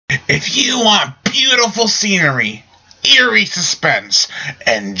If you want beautiful scenery, eerie suspense,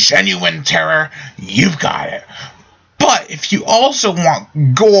 and genuine terror, you've got it. But if you also want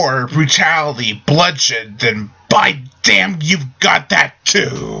gore, brutality, bloodshed, then by damn, you've got that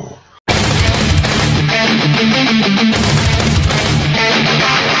too.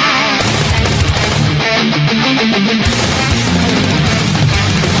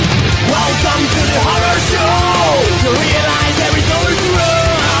 Welcome to the horror show. You realize every soul is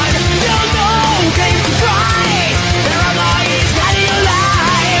run. There's no game to try. Paranoia is hiding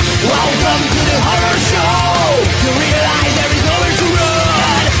alive. Welcome to the horror show. You realize every soul is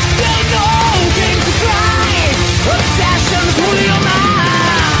run. There's no game to try. Obsessions rule your mind.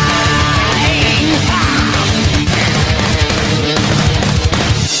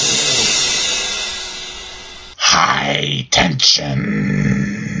 High tension.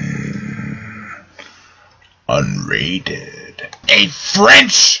 Unrated. A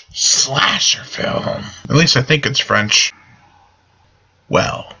French slasher film. At least I think it's French.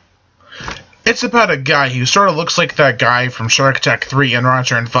 Well, it's about a guy who sort of looks like that guy from Shark Attack 3 and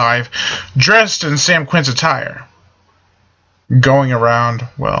Roger and 5, dressed in Sam Quinn's attire, going around,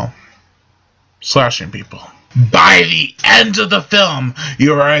 well, slashing people. By the end of the film,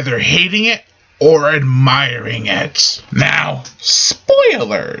 you're either hating it or admiring it. Now,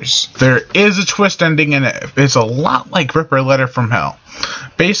 spoilers! There is a twist ending in it. It's a lot like Ripper Letter from Hell.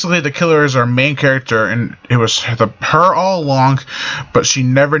 Basically, the killer is our main character, and it was her all along, but she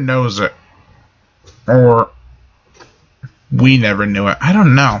never knows it. Or we never knew it. I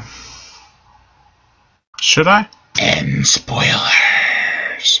don't know. Should I? And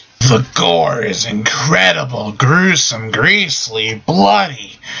spoilers. The gore is incredible, gruesome, greasy,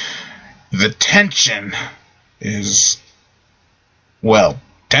 bloody. The tension is, well,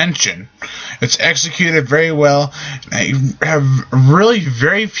 tension. It's executed very well. I have really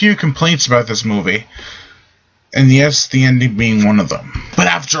very few complaints about this movie. And yes, the ending being one of them. But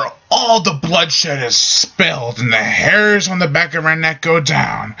after all the bloodshed is spilled and the hairs on the back of my neck go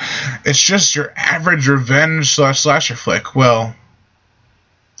down, it's just your average revenge slasher flick. Well,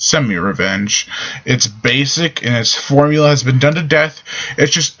 semi-revenge. It's basic and its formula has been done to death.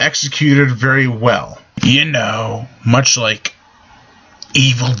 It's just executed very well. You know, much like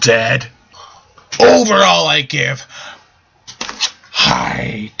Evil Dead. Overall, I give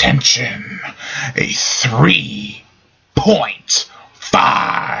High Tension a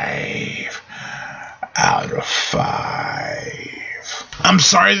 3.5 out of 5. I'm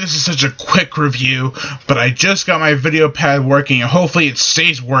sorry this is such a quick review, but I just got my video pad working, and hopefully it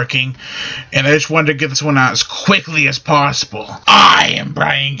stays working, and I just wanted to get this one out as quickly as possible. I am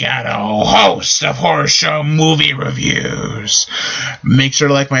Brian Gatto, host of Horror Show Movie Reviews. Make sure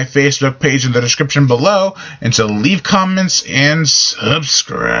to like my Facebook page in the description below, and to leave comments and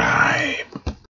subscribe.